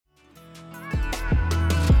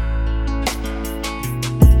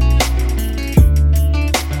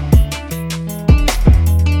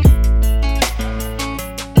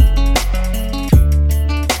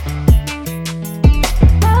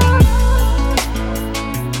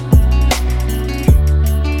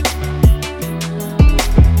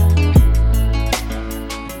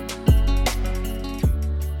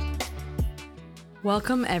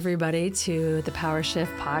Welcome, everybody, to the Power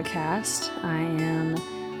Shift podcast. I am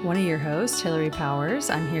one of your hosts, Hilary Powers.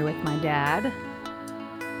 I'm here with my dad.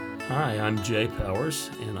 Hi, I'm Jay Powers,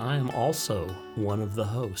 and I am also one of the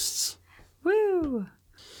hosts. Woo!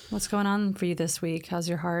 What's going on for you this week? How's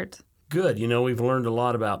your heart? Good. You know, we've learned a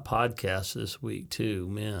lot about podcasts this week, too.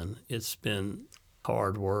 Man, it's been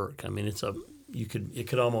hard work. I mean, it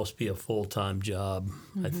could almost be a full-time job,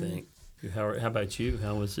 I think. How about you?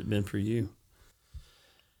 How has it been for you?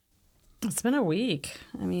 It's been a week.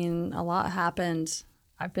 I mean, a lot happened.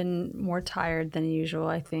 I've been more tired than usual,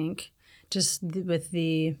 I think, just with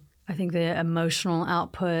the emotional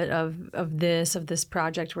output of this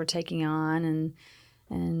project we're taking on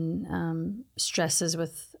and stresses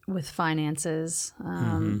with finances.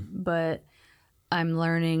 But I'm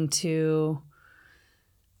learning to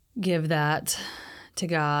give that to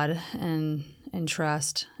God and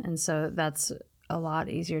trust. And so that's a lot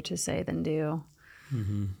easier to say than do.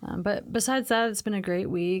 But besides that, it's been a great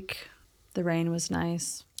week. The rain was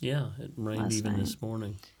nice. Yeah, it rained even this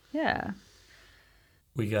morning. Yeah.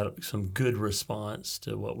 We got some good response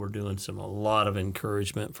to what we're doing, a lot of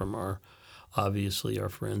encouragement from our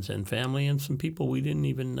friends and family and some people we didn't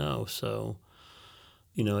even know. So,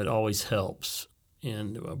 you know, it always helps.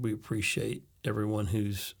 And we appreciate everyone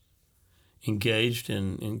who's engaged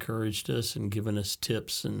and encouraged us and given us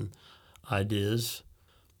tips and ideas.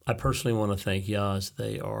 I personally want to thank Yaz.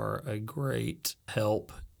 They are a great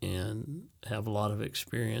help and have a lot of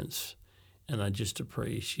experience. And I just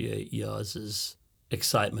appreciate Yaz's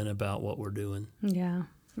excitement about what we're doing. Yeah,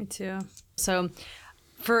 me too. So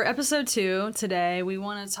for episode 2 today, we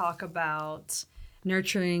want to talk about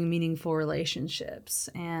nurturing meaningful relationships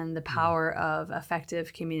and the power of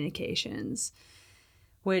effective communications,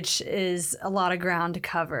 which is a lot of ground to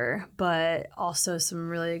cover, but also some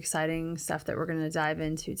really exciting stuff that we're going to dive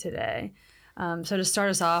into today. So to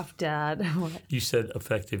start us off, Dad. You said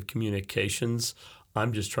effective communications.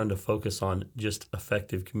 I'm just trying to focus on just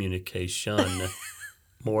effective communication.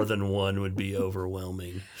 More than one would be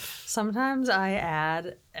overwhelming. Sometimes I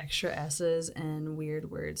add extra S's and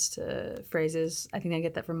weird words to phrases. I think I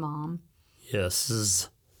get that from Mom. Yes.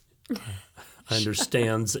 I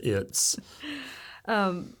understands it's.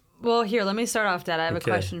 Well, here, let me start off, Dad. I have a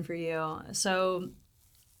question for you. So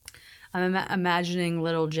I'm imagining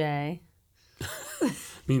little Jay. I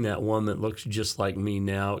mean that one that looks just like me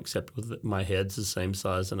now, except with my head's the same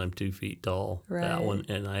size and I'm 2 feet tall. Right. That one,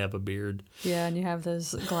 and I have a beard. Yeah, and you have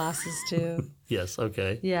those glasses too. Yes,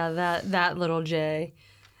 okay. Yeah, that little Jay.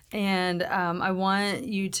 And I want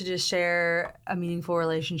you to just share a meaningful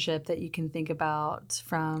relationship that you can think about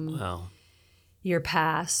from your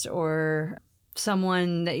past or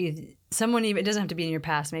someone even, it doesn't have to be in your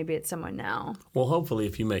past, maybe it's someone now. Well, hopefully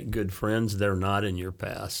if you make good friends, they're not in your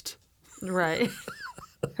past. Right.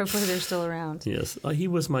 Hopefully they're still around. Yes. He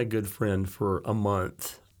was my good friend for a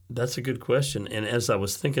month. That's a good question. And as I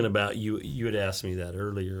was thinking about you had asked me that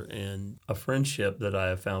earlier, and a friendship that I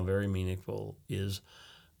have found very meaningful is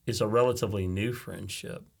a relatively new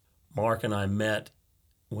friendship. Mark and I met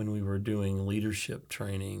when we were doing leadership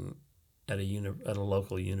training at a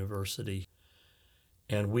local university,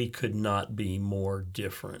 and we could not be more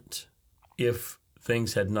different. If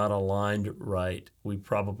things had not aligned right, we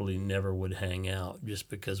probably never would hang out just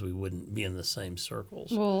because we wouldn't be in the same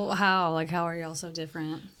circles. Well, how? Like, how are y'all so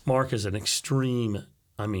different? Mark is an extreme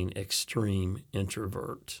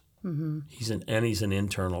introvert. Mm-hmm. He's an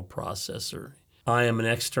internal processor. I am an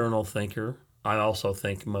external thinker. I also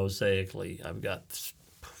think mosaically. I've got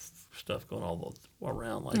stuff going all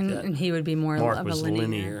around like that. And he would be more Mark of was a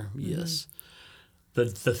linear. Yes. The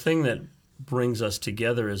thing that brings us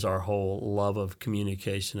together is our whole love of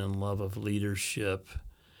communication and love of leadership.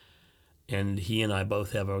 And he and I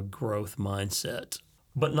both have a growth mindset,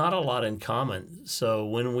 but not a lot in common. So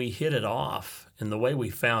when we hit it off, and the way we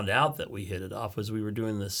found out that we hit it off was we were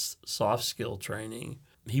doing this soft skill training.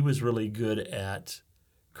 He was really good at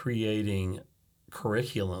creating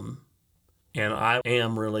curriculum, and I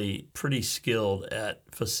am really pretty skilled at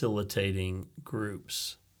facilitating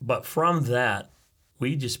groups. But from that,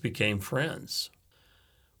 we just became friends.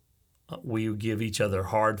 We give each other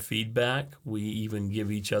hard feedback. We even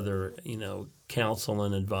give each other, counsel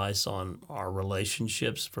and advice on our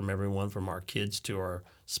relationships, from everyone from our kids to our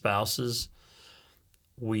spouses.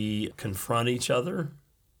 We confront each other,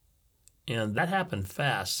 and that happened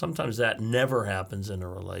fast. Sometimes that never happens in a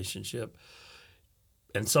relationship,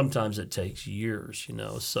 and sometimes it takes years,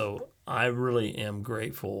 So I really am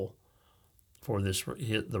grateful for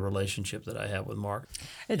the relationship that I have with Mark.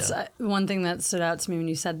 It's one thing that stood out to me when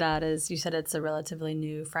you said that is you said it's a relatively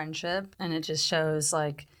new friendship, and it just shows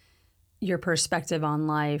like your perspective on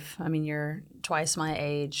life. I mean, you're twice my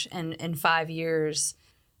age, and in 5 years,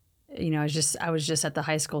 I was just at the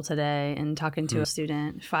high school today and talking to a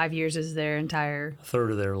student. 5 years is their entire, A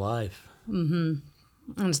third of their life. and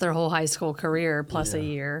it's their whole high school career plus a Yeah.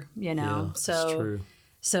 year. Yeah, it's true.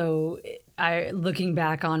 So I looking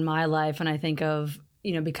back on my life, and I think of,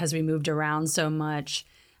 because we moved around so much,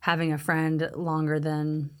 having a friend longer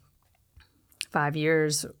than 5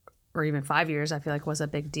 years or even 5 years, I feel like was a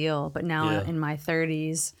big deal. But now Yeah. in my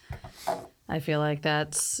 30s, I feel like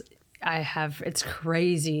it's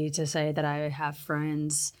crazy to say that I have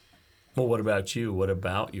friends. Well, what about you? What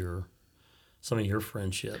about some of your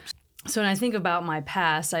friendships? So when I think about my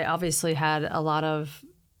past, I obviously had a lot of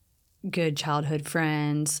good childhood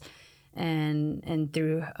friends, and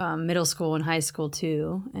through middle school and high school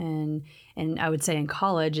too, and I would say in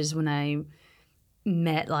college is when I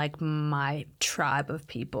met like my tribe of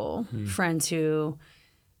people, friends who,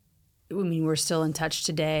 I mean, we're still in touch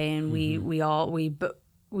today, and we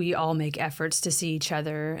all make efforts to see each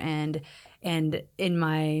other, and in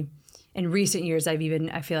recent years I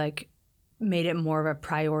feel like made it more of a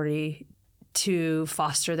priority to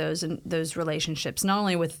foster those relationships, not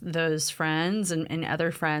only with those friends and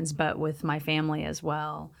other friends, but with my family as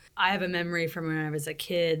well. I have a memory from when I was a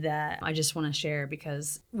kid that I just want to share,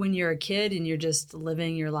 because when you're a kid and you're just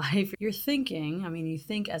living your life, you're thinking, I mean, you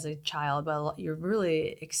think as a child, but you're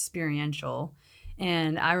really experiential.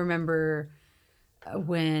 And I remember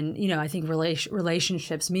when, I think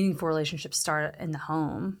relationships, meaningful relationships start in the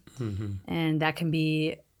home. And that can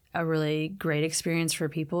be a really great experience for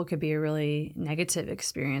people. It could be a really negative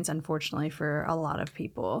experience, unfortunately, for a lot of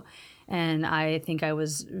people. And I think I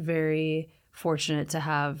was very fortunate to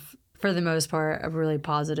have, for the most part, a really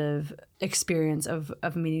positive experience of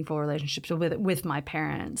meaningful relationships with my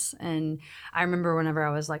parents. And I remember whenever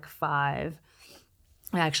I was like 5,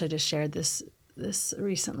 I actually just shared this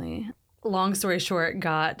recently. Long story short,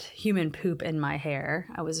 got human poop in my hair.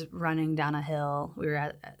 I was running down a hill. We were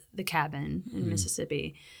at the cabin in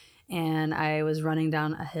Mississippi, and I was running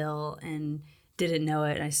down a hill and didn't know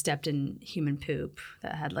it, and I stepped in human poop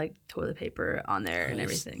that had like toilet paper on there and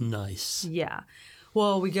everything. Nice. Yeah.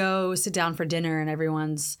 Well, we go sit down for dinner, and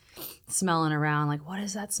everyone's smelling around like, what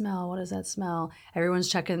is that smell? What is that smell? Everyone's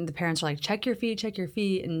checking. The parents are like, check your feet.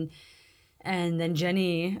 And then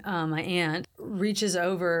Jenny, my aunt, reaches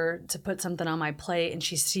over to put something on my plate, and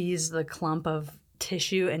she sees the clump of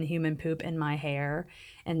tissue and human poop in my hair,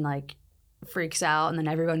 and like freaks out. And then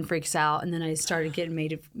everyone freaks out, and then I started getting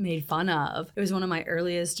made fun of. It was one of my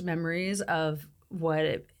earliest memories of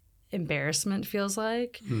what embarrassment feels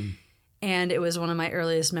like. And it was one of my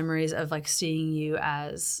earliest memories of like seeing you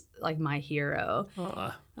as like my hero.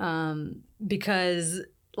 Because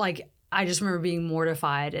like I just remember being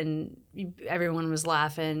mortified, and everyone was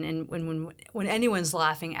laughing. And when anyone's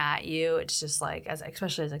laughing at you, it's just like,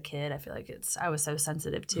 especially as a kid, I feel like I was so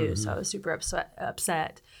sensitive too. So I was super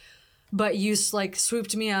upset. But you like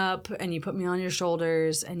swooped me up, and you put me on your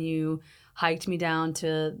shoulders, and you hiked me down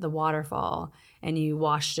to the waterfall, and you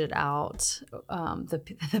washed it out,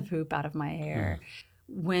 the poop out of my hair.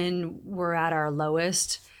 When we're at our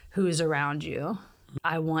lowest, who's around you?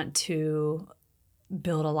 I want to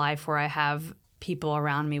build a life where I have people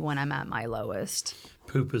around me when I'm at my lowest.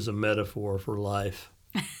 Poop is a metaphor for life.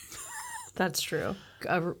 That's true.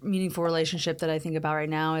 A meaningful relationship that I think about right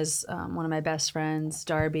now is one of my best friends,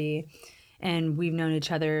 Darby, and we've known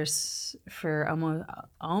each other for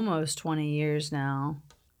almost 20 years now.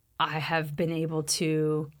 I have been able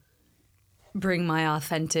to bring my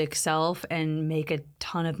authentic self and make a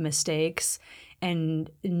ton of mistakes, and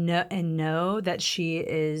know that she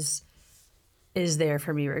is there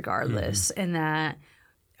for me regardless, and that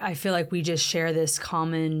I feel like we just share this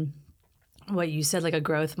common, what you said, like a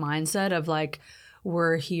growth mindset of like,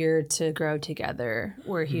 we're here to grow together.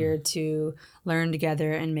 We're here to learn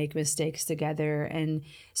together and make mistakes together. And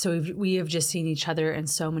so we have just seen each other in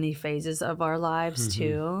so many phases of our lives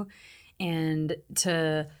too. And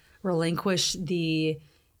to relinquish the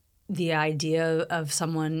idea of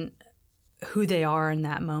someone, who they are in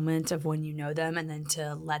that moment of when you know them, and then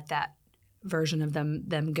to let that version of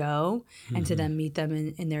them go, and to then meet them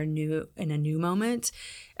in a new moment,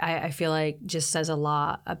 I feel like just says a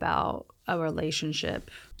lot about a relationship.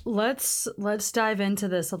 Let's dive into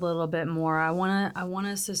this a little bit more. I want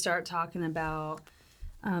us to start talking about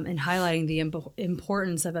and highlighting the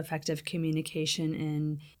importance of effective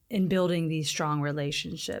communication in building these strong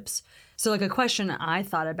relationships. So like a question I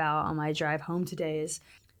thought about on my drive home today is,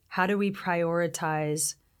 how do we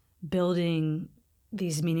prioritize building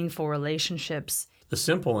these meaningful relationships? The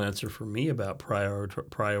simple answer for me about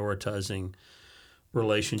prioritizing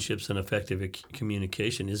relationships and effective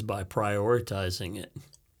communication is by prioritizing it.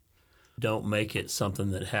 Don't make it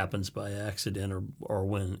something that happens by accident or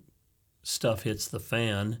when stuff hits the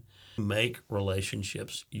fan. Make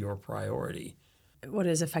relationships your priority. What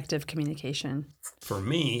is effective communication? For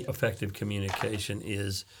me, effective communication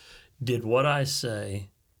is, did what I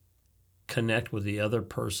say connect with the other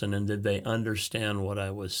person, and did they understand what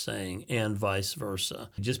I was saying, and vice versa?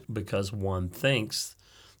 Just because one thinks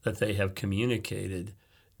that they have communicated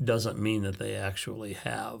doesn't mean that they actually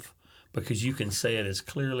have, because you can say it as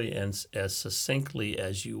clearly and as succinctly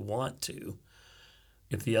as you want to.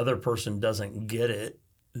 If the other person doesn't get it,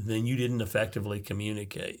 then you didn't effectively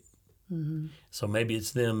communicate. Mm-hmm. So maybe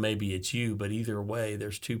it's them, maybe it's you, but either way,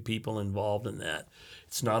 there's two people involved in that.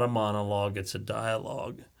 It's not a monologue, it's a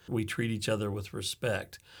dialogue. We treat each other with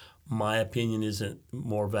respect. My opinion isn't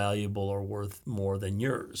more valuable or worth more than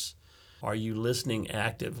yours. Are you listening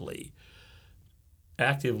actively?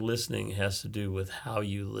 Active listening has to do with how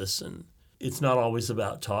you listen. It's not always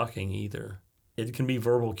about talking either. It can be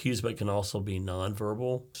verbal cues, but it can also be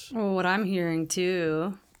nonverbal. Well, what I'm hearing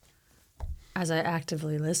too, as I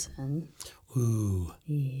actively listen,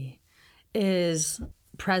 is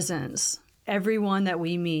presence. Everyone that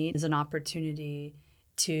we meet is an opportunity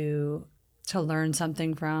to learn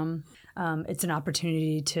something from. It's an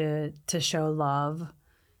opportunity to show love.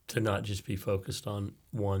 To not just be focused on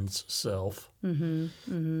one's self. Mm-hmm,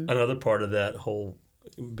 mm-hmm. Another part of that whole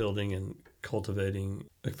building and cultivating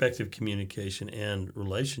effective communication and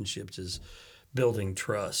relationships is building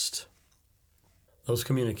trust. Those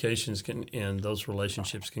communications and those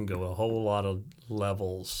relationships can go a whole lot of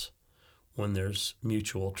levels when there's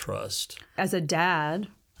mutual trust. As a dad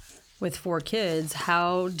with 4 kids,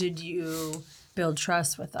 how did you build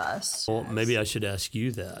trust with us? Well, maybe I should ask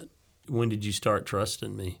you that. When did you start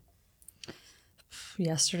trusting me?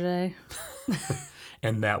 Yesterday.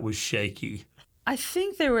 And that was shaky. I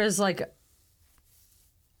think there was like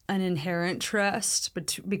an inherent trust,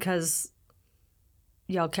 but because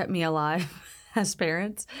y'all kept me alive as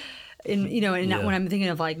parents. And when I'm thinking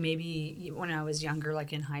of like maybe when I was younger,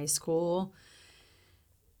 like in high school,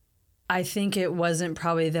 I think it wasn't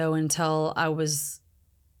probably though until I was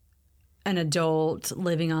an adult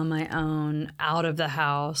living on my own out of the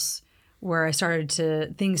house where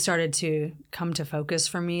things started to come to focus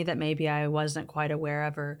for me that maybe I wasn't quite aware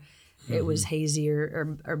of, or it was hazy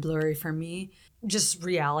or blurry for me. Just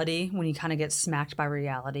reality, when you kind of get smacked by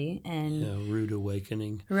reality. And rude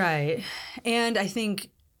awakening. Right. And I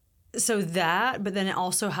think, so that, but then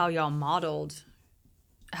also how y'all modeled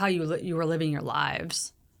how you were living your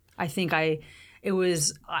lives. I think I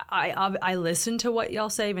listened to what y'all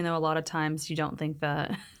say, even though a lot of times you don't think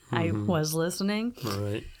that I was listening.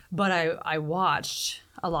 Right. But I watched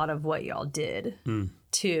a lot of what y'all did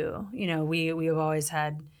too. We've always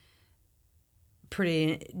had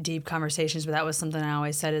pretty deep conversations, but that was something I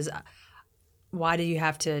always said is, why do you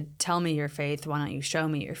have to tell me your faith? Why don't you show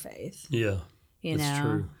me your faith? Yeah, that's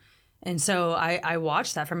true. And so I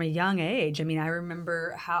watched that from a young age. I mean, I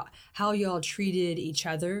remember how y'all treated each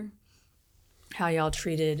other, how y'all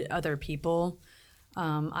treated other people.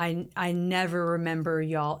 I never remember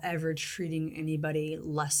y'all ever treating anybody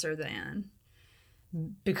lesser than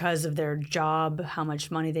because of their job, how much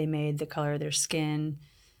money they made, the color of their skin,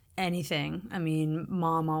 anything. I mean,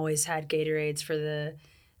 Mom always had Gatorades for the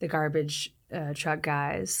garbage truck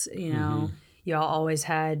guys. Y'all always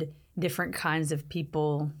had different kinds of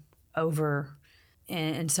people over,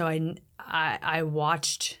 and so I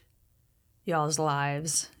watched y'all's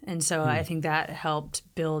lives, and so I think that helped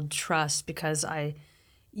build trust because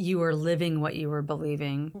you were living what you were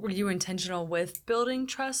believing. Were you intentional with building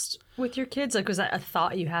trust with your kids? Like, was that a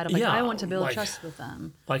thought you had of like, I want to build trust with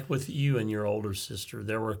them? Like with you and your older sister,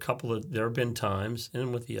 there have been times,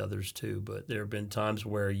 and with the others too, but there have been times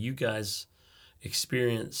where you guys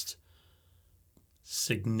experienced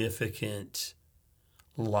significant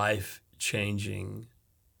life-changing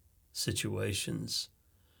situations.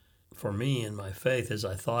 For me and my faith, as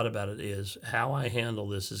I thought about it, is how I handle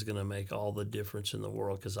this is going to make all the difference in the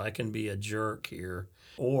world, because I can be a jerk here,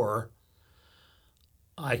 or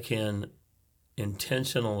I can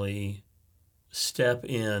intentionally step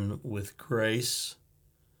in with grace,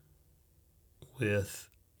 with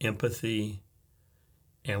empathy,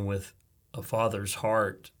 and with a father's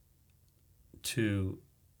heart to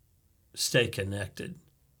stay connected.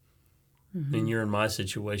 Mm-hmm. And you're in my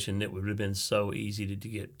situation, it would have been so easy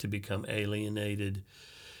to become alienated.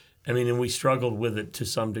 I mean, and we struggled with it to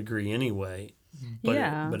some degree anyway.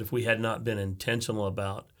 But if we had not been intentional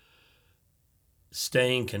about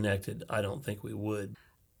staying connected, I don't think we would.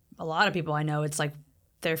 A lot of people I know, it's like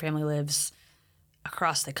their family lives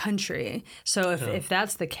across the country. So if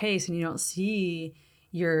that's the case and you don't see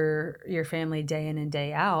your family day in and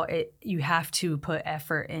day out, you have to put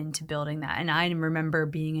effort into building that. And I remember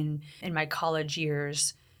being in my college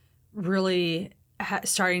years really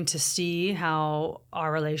starting to see how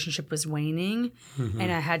our relationship was waning.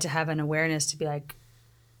 And I had to have an awareness to be like,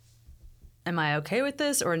 am I okay with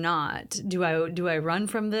this or not? Do I run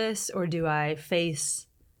from this, or do I face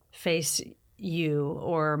you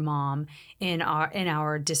or mom in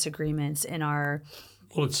our disagreements, in our...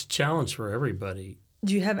 Well, it's a challenge for everybody.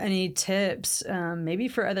 Do you have any tips, maybe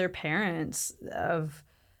for other parents, of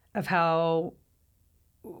how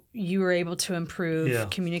you were able to improve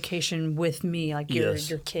communication with me, like your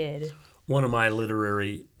kid? One of my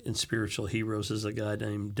literary and spiritual heroes is a guy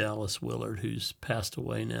named Dallas Willard, who's passed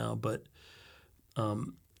away now. But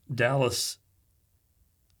Dallas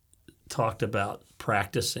talked about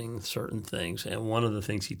practicing certain things, and one of the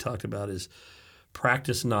things he talked about is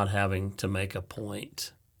practice not having to make a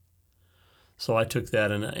point. So I took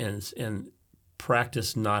that and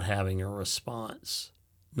practice not having a response.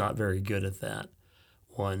 Not very good at that.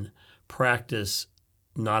 One, practice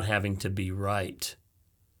not having to be right,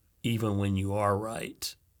 even when you are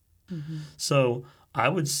right. Mm-hmm. So I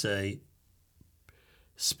would say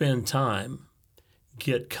spend time,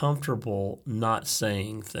 get comfortable not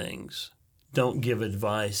saying things. Don't give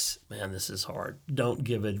advice. Man, this is hard. Don't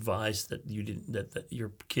give advice that that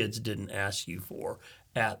your kids didn't ask you for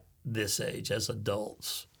at this age as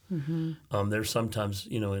adults. Mm-hmm. There's sometimes,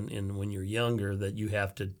 in when you're younger, that you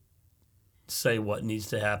have to say what needs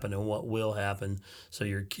to happen and what will happen so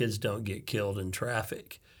your kids don't get killed in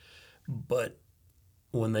traffic. But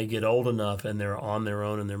when they get old enough and they're on their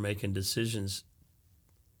own and they're making decisions,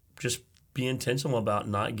 just be intentional about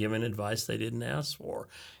not giving advice they didn't ask for.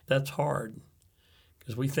 That's hard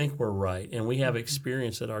because we think we're right and we have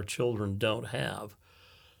experience that our children don't have.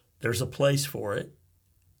 There's a place for it.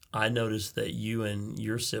 I noticed that you and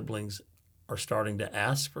your siblings are starting to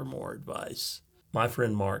ask for more advice. My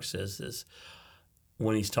friend Mark says this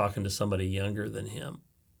when he's talking to somebody younger than him.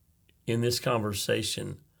 In this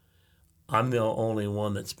conversation, I'm the only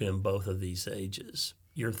one that's been both of these ages.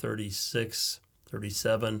 You're 36,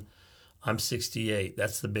 37. I'm 68.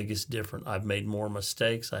 That's the biggest difference. I've made more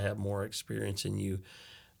mistakes. I have more experience than you.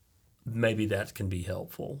 Maybe that can be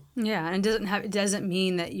helpful. Yeah, and it doesn't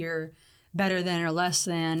mean that you're better than or less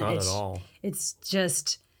than. Not at all. It's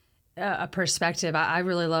just a perspective. I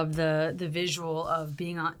really love the visual of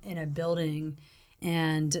being in a building,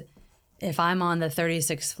 and if I'm on the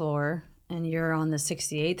 36th floor and you're on the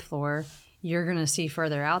 68th floor, you're going to see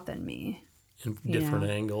further out than me. In different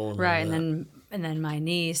angle. Right, and then my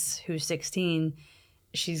niece, who's 16,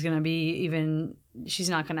 she's not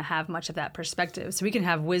going to have much of that perspective. So we can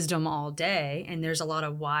have wisdom all day, and there's a lot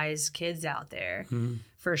of wise kids out there,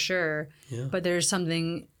 for sure. Yeah. But there's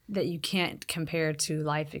something that you can't compare to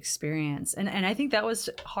life experience. And I think that was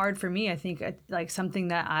hard for me. I think like something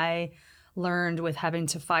that I learned with having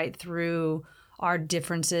to fight through our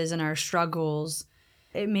differences and our struggles,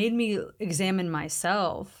 it made me examine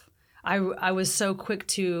myself. I was so quick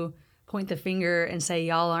to point the finger and say,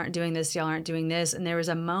 y'all aren't doing this, y'all aren't doing this. And there was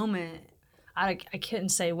a moment, I couldn't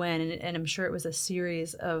say when, and I'm sure it was a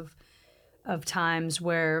series of times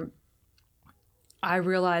where I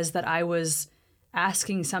realized that I was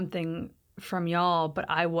asking something from y'all, but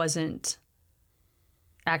I wasn't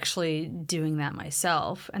actually doing that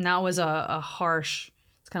myself. And that was a harsh,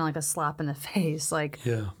 it's kind of like a slap in the face. Like,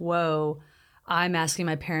 whoa, I'm asking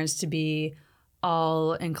my parents to be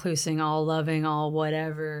all inclusing, all loving, all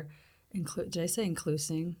whatever. Did I say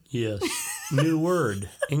inclusing? Yes. New word,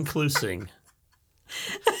 inclusing.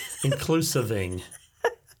 Inclusiving.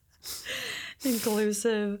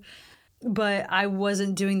 Inclusive. But I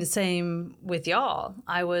wasn't doing the same with y'all.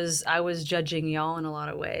 I was judging y'all in a lot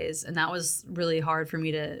of ways, and that was really hard for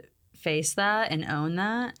me to face that and own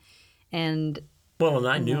that. And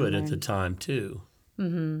I knew it at the time too.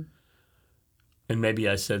 Mm-hmm. And maybe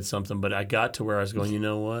I said something, but I got to where I was going, you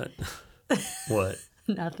know what? What?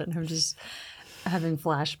 Nothing. I'm just having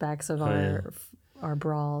flashbacks of our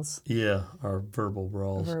brawls. Yeah, our verbal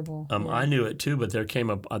brawls. I knew it too, but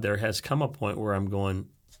there has come a point where I'm going,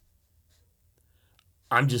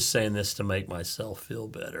 I'm just saying this to make myself feel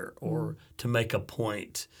better or to make a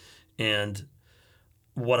point. And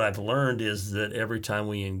what I've learned is that every time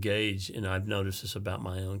we engage, and I've noticed this about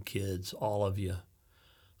my own kids, all of you,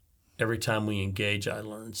 every time we engage, I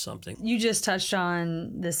learn something. You just touched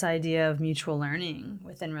on this idea of mutual learning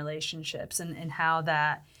within relationships and how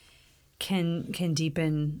that can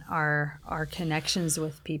deepen our connections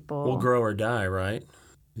with people. We'll grow or die, right?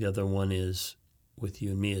 The other one is with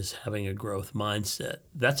you and me is having a growth mindset.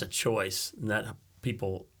 That's a choice, and that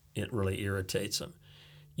people, it really irritates them.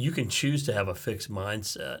 You can choose to have a fixed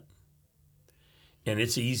mindset, and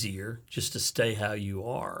it's easier just to stay how you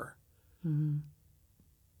are. Mm-hmm.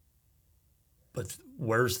 But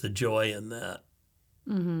where's the joy in that?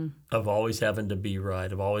 Mm-hmm. Of always having to be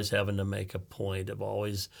right, of always having to make a point, of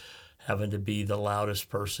always having to be the loudest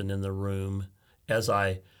person in the room. As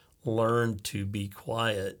I learned to be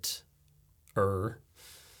quieter,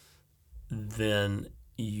 then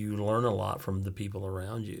you learn a lot from the people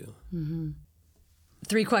around you. Mm-hmm.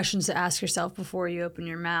 3 questions to ask yourself before you open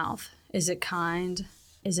your mouth. Is it kind?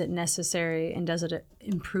 Is it necessary? And does it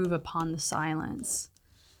improve upon the silence?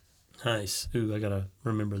 Nice. Ooh, I got to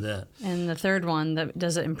remember that. And the third one, that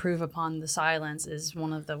does it improve upon the silence, is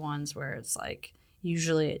one of the ones where it's like,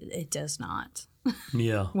 usually it does not.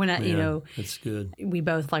 Yeah. It's good. We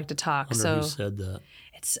both like to talk. I wonder who said that.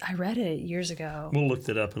 I read it years ago. We'll look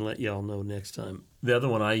that up and let y'all know next time. The other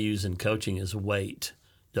one I use in coaching is WAIT,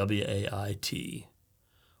 W-A-I-T.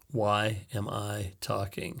 Why am I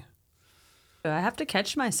talking? I have to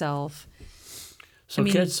catch myself. So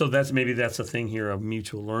that's the thing here of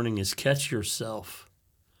mutual learning is catch yourself.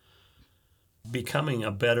 Becoming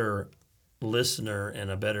a better listener and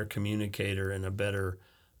a better communicator and a better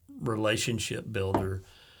relationship builder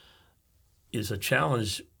is a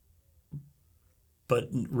challenge, but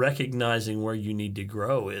recognizing where you need to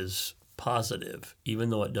grow is positive, even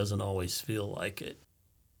though it doesn't always feel like it.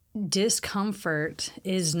 Discomfort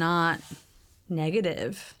is not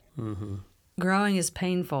negative. Mm-hmm. Growing is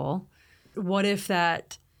painful. What if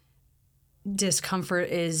that discomfort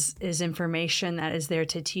is information that is there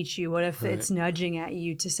to teach you? What if it's nudging at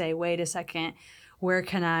you to say, wait a second, where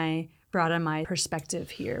can I broaden my perspective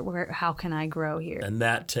here? How can I grow here? And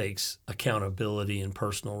that takes accountability and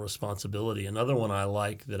personal responsibility. Another one I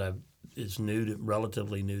like that is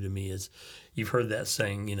relatively new to me is, you've heard that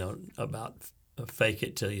saying, about fake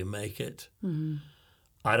it till you make it. Mm-hmm.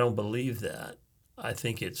 I don't believe that. I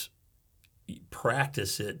think it's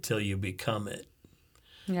practice it till you become it.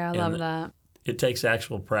 Yeah, I love that. It takes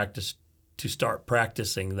actual practice to start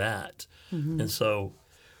practicing that. Mm-hmm. And so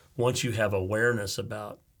once you have awareness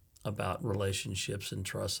about relationships and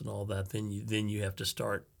trust and all that, then you have to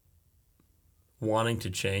start wanting to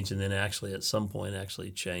change, and then actually at some point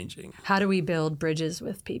actually changing. How do we build bridges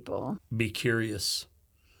with people? Be curious.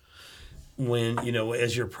 When,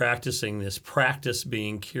 as you're practicing this, practice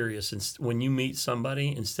being curious. And when you meet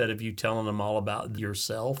somebody, instead of you telling them all about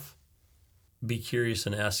yourself, be curious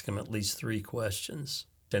and ask them at least 3 questions,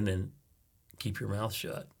 and then keep your mouth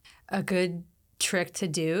shut. A good trick to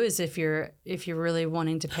do is if you're really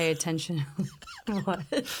wanting to pay attention.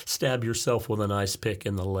 What? Stab yourself with an ice pick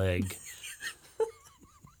in the leg.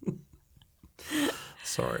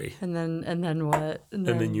 Sorry. And then what? And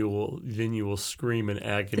then you will scream in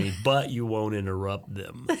agony, but you won't interrupt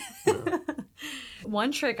them.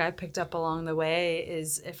 One trick I picked up along the way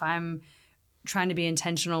is if I'm trying to be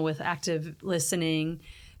intentional with active listening,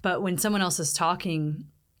 but when someone else is talking,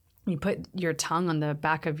 you put your tongue on the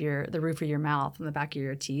back of the roof of your mouth, on the back of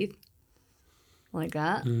your teeth, like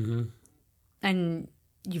that. Mm-hmm. And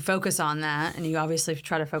you focus on that, and you obviously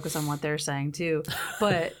try to focus on what they're saying too.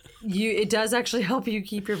 But it does actually help you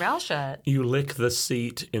keep your mouth shut. You lick the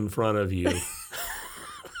seat in front of you.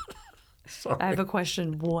 Sorry. I have a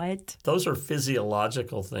question. What? Those are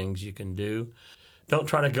physiological things you can do. Don't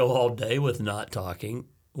try to go all day with not talking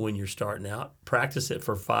when you're starting out. Practice it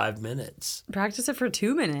for 5 minutes. Practice it for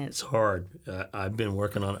 2 minutes. It's hard. I've been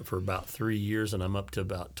working on it for about 3 years, and I'm up to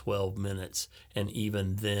about 12 minutes. And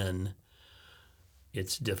even then,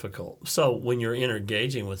 it's difficult. So when you're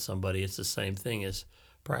engaging with somebody, it's the same thing as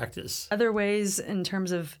practice. Other ways in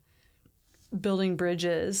terms of building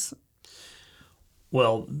bridges?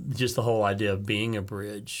 Well, just the whole idea of being a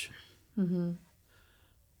bridge. Mm-hmm.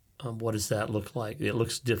 What does that look like? It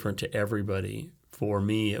looks different to everybody. For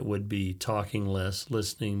me, it would be talking less,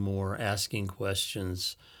 listening more, asking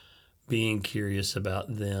questions, being curious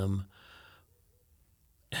about them,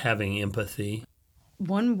 having empathy.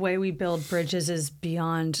 One way we build bridges is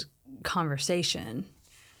beyond conversation.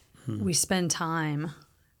 We spend time,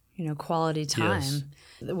 quality time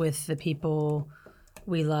with the people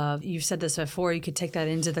we love. You've said this before. You could take that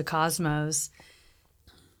into the cosmos.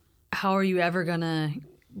 How are you ever going to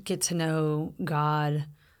get to know God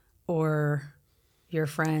or your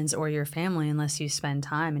friends or your family unless you spend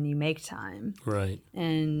time and you make time? Right.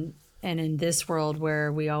 And in this world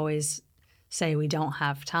where we always say we don't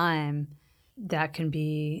have time, that can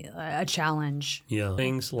be a challenge. Yeah.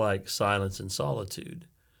 Things like silence and solitude.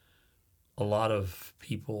 A lot of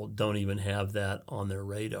people don't even have that on their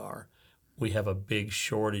radar. We have a big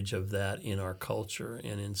shortage of that in our culture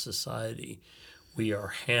and in society. We are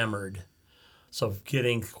hammered. So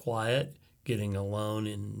getting quiet, getting alone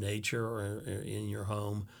in nature or in your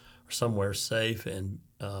home or somewhere safe and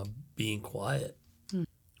being quiet.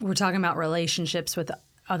 We're talking about relationships with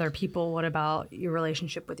other people. What about your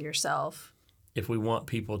relationship with yourself? If we want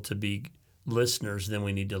people to be listeners, then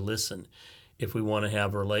we need to listen. If we want to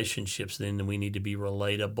have relationships, then we need to be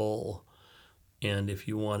relatable. And if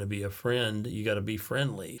you want to be a friend, you got to be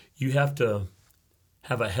friendly. You have to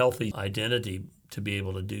have a healthy identity to be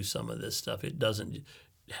able to do some of this stuff. It doesn't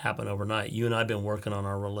happen overnight. You and I have been working on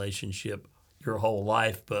our relationship your whole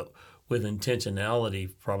life, but with intentionality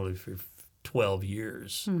probably for 12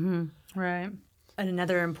 years. Mm-hmm. Right. And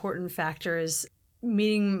another important factor is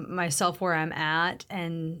meeting myself where I'm at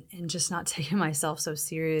and just not taking myself so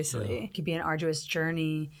seriously. Yeah. It could be an arduous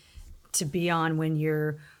journey to be on when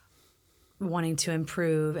you're wanting to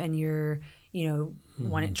improve and you're,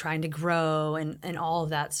 trying to grow and all of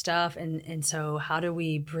that stuff. And so how do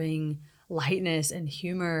we bring lightness and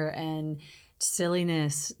humor and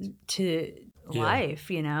silliness to life,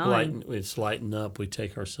 It's lighten up. We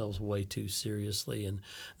take ourselves way too seriously. And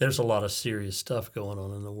there's a lot of serious stuff going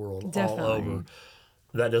on in the world all over.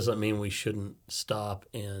 That doesn't mean we shouldn't stop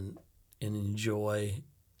and enjoy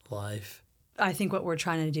life. I think what we're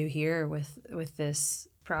trying to do here with this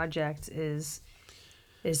project is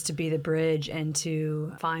to be the bridge and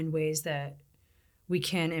to find ways that we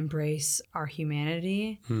can embrace our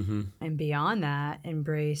humanity and beyond that,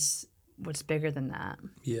 embrace what's bigger than that.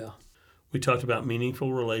 Yeah. We talked about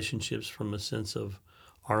meaningful relationships from a sense of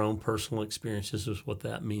our own personal experiences is what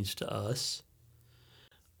that means to us.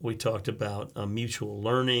 We talked about mutual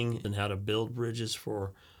learning and how to build bridges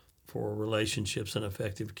for relationships and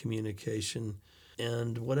effective communication.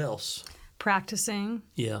 And what else? Practicing.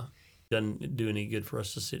 Yeah. Doesn't do any good for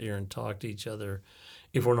us to sit here and talk to each other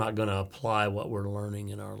if we're not going to apply what we're learning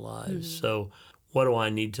in our lives. Mm-hmm. So what do I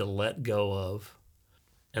need to let go of?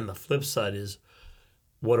 And the flip side is,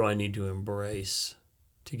 what do I need to embrace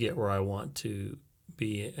to get where I want to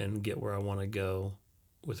be and get where I want to go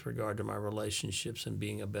with regard to my relationships and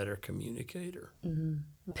being a better communicator?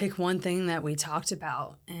 Mm-hmm. Pick one thing that we talked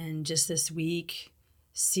about and just this week,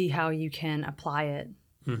 see how you can apply it.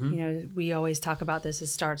 Mm-hmm. We always talk about this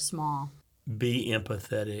as start small. Be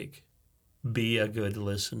empathetic. Be a good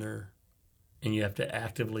listener. And you have to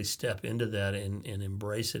actively step into that and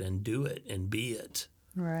embrace it and do it and be it.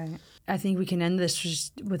 Right. I think we can end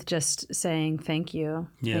this with just saying thank you.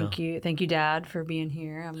 Yeah. Thank you, Dad, for being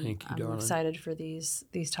here. Thank you, darling. I'm excited for these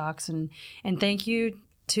talks and thank you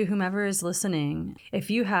to whomever is listening.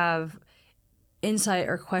 If you have insight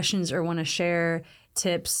or questions or want to share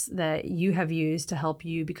tips that you have used to help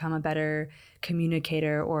you become a better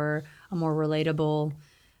communicator or a more relatable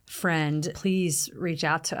friend, please reach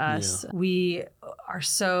out to us. Yeah. We are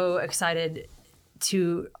so excited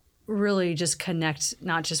to really just connect,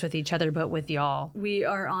 not just with each other, but with y'all. We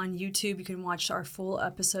are on YouTube. You can watch our full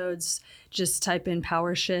episodes. Just type in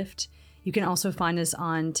Power Shift. You can also find us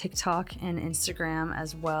on TikTok and Instagram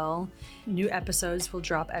as well. New episodes will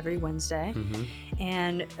drop every Wednesday. Mm-hmm.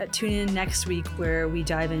 And tune in next week where we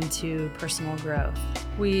dive into personal growth.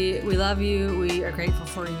 We love you. We are grateful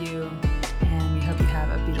for you. And we hope you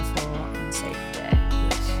have a beautiful and safe day.